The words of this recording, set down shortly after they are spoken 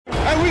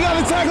Hey, we got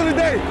to tackle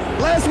today.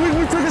 Last week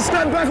we took a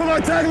step back on our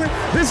tackling.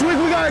 This week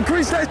we got to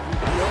increase that.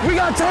 We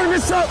got to turn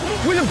this up.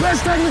 We're the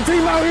best tackling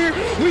team out here.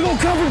 We going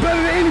to cover better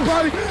than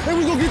anybody, and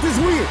we going to get this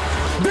win.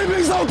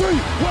 DB's on 3.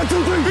 1, 2,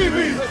 3,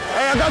 DB.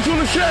 Hey, I got you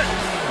in the shit.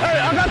 Hey,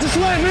 I got the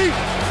slant, me.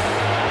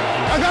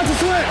 I got the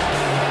slant.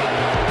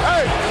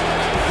 Hey,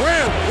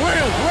 Ram,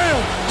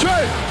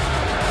 Trey.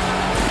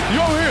 You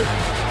over here.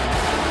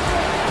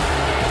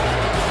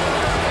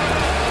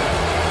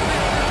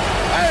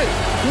 Hey,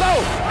 no,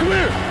 come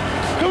here.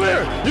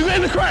 You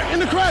in the crack.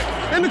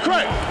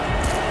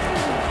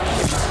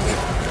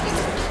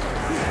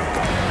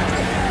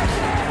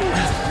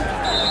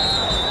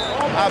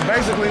 I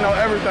basically know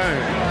everything.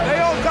 They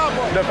on top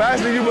of it. The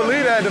faster you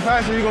believe that, the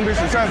faster you're gonna be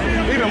successful,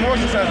 even more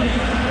successful.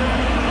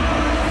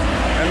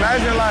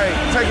 Imagine like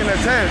taking a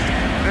test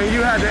and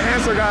you had the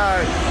answer guy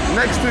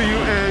next to you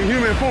in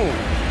human form.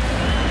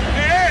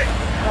 Hey,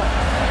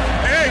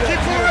 keep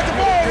pulling at the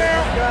ball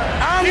now.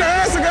 I'm the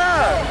answer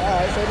guy.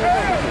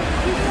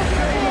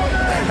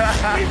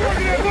 Keep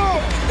working that ball.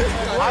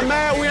 I'm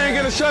mad we ain't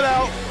get a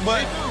shutout,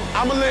 but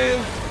I'ma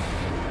live.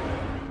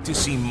 To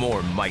see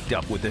more Mic'd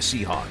Up with the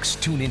Seahawks,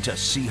 tune into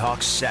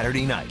Seahawks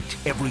Saturday Night,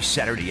 every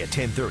Saturday at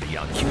 10:30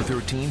 on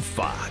Q13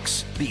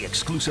 Fox, the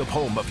exclusive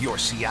home of your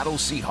Seattle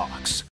Seahawks.